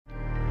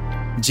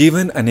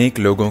जीवन अनेक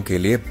लोगों के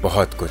लिए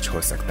बहुत कुछ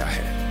हो सकता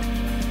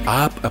है।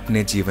 आप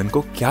अपने जीवन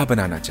को क्या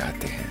बनाना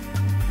चाहते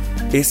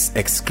हैं? इस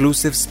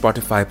एक्सक्लूसिव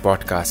स्पॉटिफाई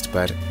पॉडकास्ट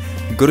पर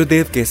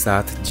गुरुदेव के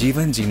साथ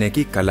जीवन जीने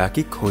की कला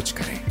की खोज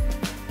करें।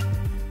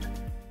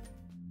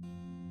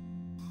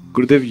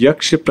 गुरुदेव,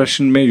 यक्ष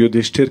प्रश्न में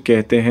युधिष्ठिर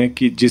कहते हैं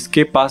कि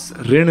जिसके पास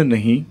ऋण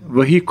नहीं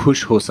वही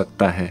खुश हो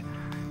सकता है।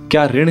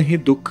 क्या ऋण ही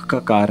दुख का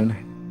कारण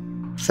है?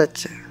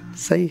 सच है,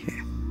 सही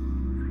है।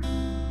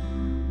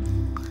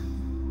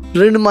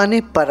 ऋण माने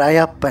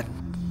परायापन।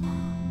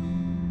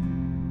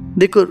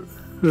 देखो,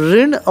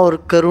 ऋण और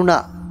करुणा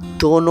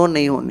दोनों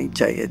नहीं होनी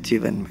चाहिए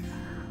जीवन में।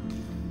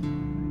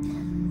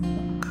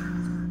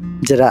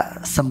 जरा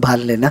संभाल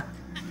लेना।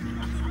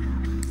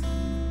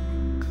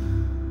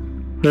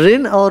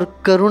 ऋण और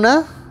करुणा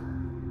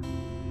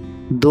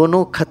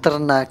दोनों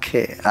खतरनाक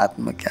है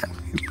आत्मज्ञान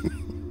के लिए।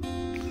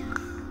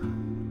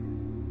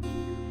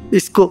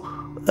 इसको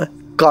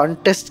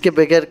कॉन्टेस्ट के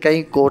बगैर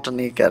कहीं कोट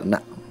नहीं करना।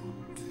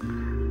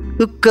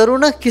 तो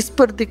करुणा किस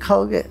पर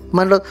दिखाओगे?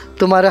 मान लो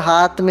तुम्हारे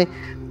हाथ में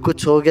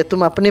कुछ हो गया,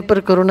 तुम अपने पर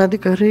करुणा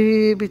दिखा,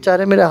 अरे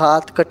बेचारे मेरा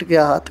हाथ कट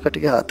गया, हाथ कट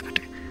गया, हाथ कट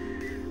गया।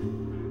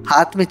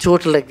 हाथ में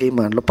चोट लग गई,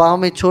 मान लो पाँव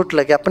में चोट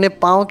लग गया, अपने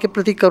पाँव के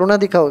प्रति करुणा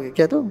दिखाओगे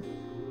क्या तुम?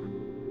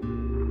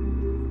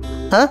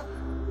 हाँ,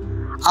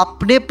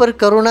 अपने पर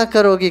करुणा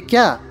करोगे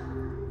क्या?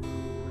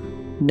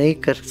 नहीं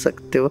कर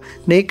सकते हो,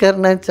 नहीं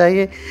करना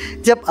चाहिए।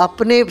 जब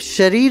अपने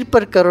शरीर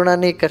पर करुणा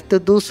नहीं करते,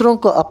 दूसरों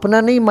को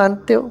अपना नहीं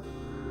मानते हो।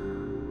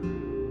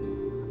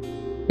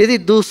 यदि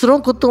दूसरों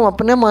को तुम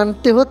अपने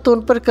मानते हो तो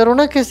उन पर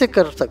करुणा कैसे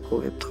कर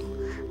सकोगे? तुम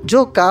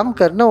जो काम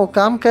करना वो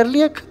काम कर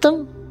लिया,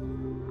 खत्म।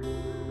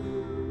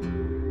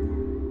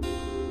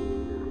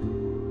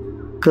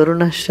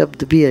 करुणा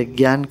शब्द भी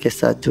अज्ञान के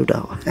साथ जुड़ा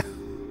हुआ है।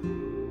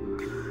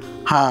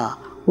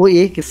 हाँ, वो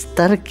एक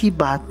स्तर की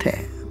बात है,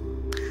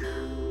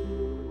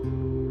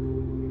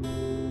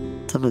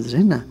 समझ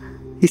रहे ना?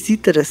 इसी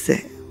तरह से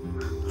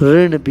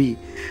ऋण भी,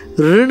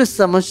 ऋण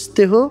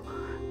समझते हो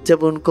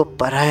जब उनको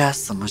पराया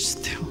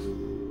समझते हो।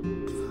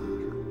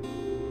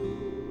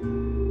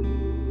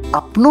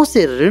 अपनों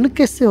से ऋण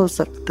कैसे हो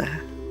सकता है?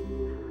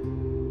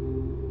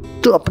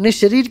 तो अपने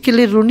शरीर के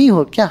लिए ऋणी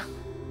हो क्या?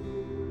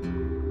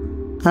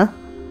 हाँ,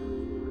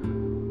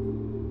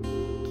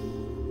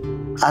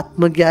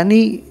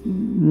 आत्मज्ञानी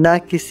ना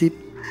किसी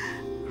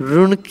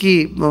ऋण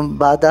की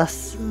बाधा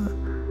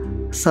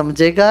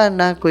समझेगा,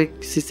 ना कोई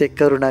किसी से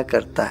करुणा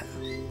करता है।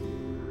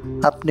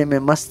 अपने में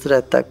मस्त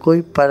रहता,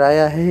 कोई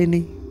पराया है ही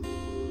नहीं।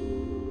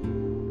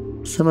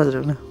 समझ रहे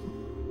हो ना?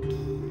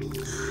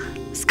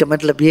 इसका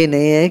मतलब ये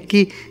नहीं है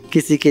कि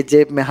किसी के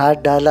जेब में हाथ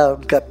डाला,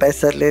 उनका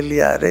पैसा ले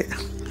लिया। अरे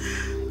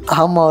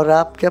हम और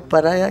आप क्या,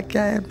 पराया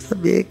क्या है?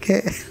 सब एक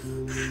है।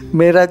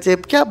 मेरा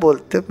जेब क्या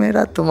बोलते हो?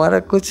 मेरा तुम्हारा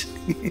कुछ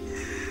नहीं।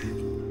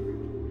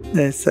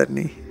 ऐसा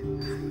नहीं।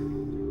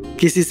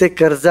 किसी से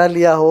कर्जा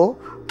लिया हो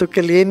तो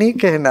कल ये नहीं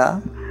कहना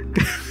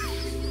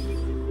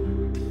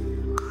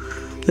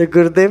तो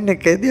गुरुदेव ने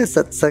कह दिया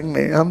सत्संग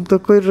में, हम तो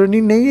कोई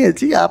ऋणी नहीं है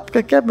जी,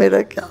 आपका क्या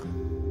मेरा क्या।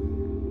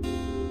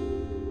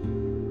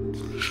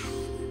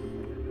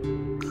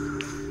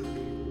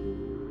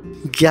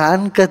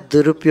 ज्ञान का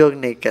दुरुपयोग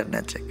नहीं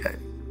करना चाहिए।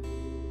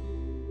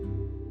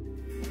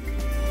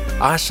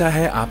 आशा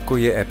है आपको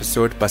ये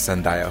एपिसोड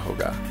पसंद आया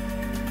होगा।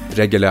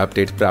 रेगुलर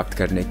अपडेट प्राप्त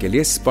करने के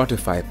लिए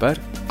स्पॉटिफाई पर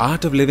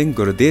आर्ट ऑफ लिविंग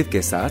गुरुदेव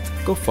के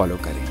साथ को फॉलो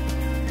करें।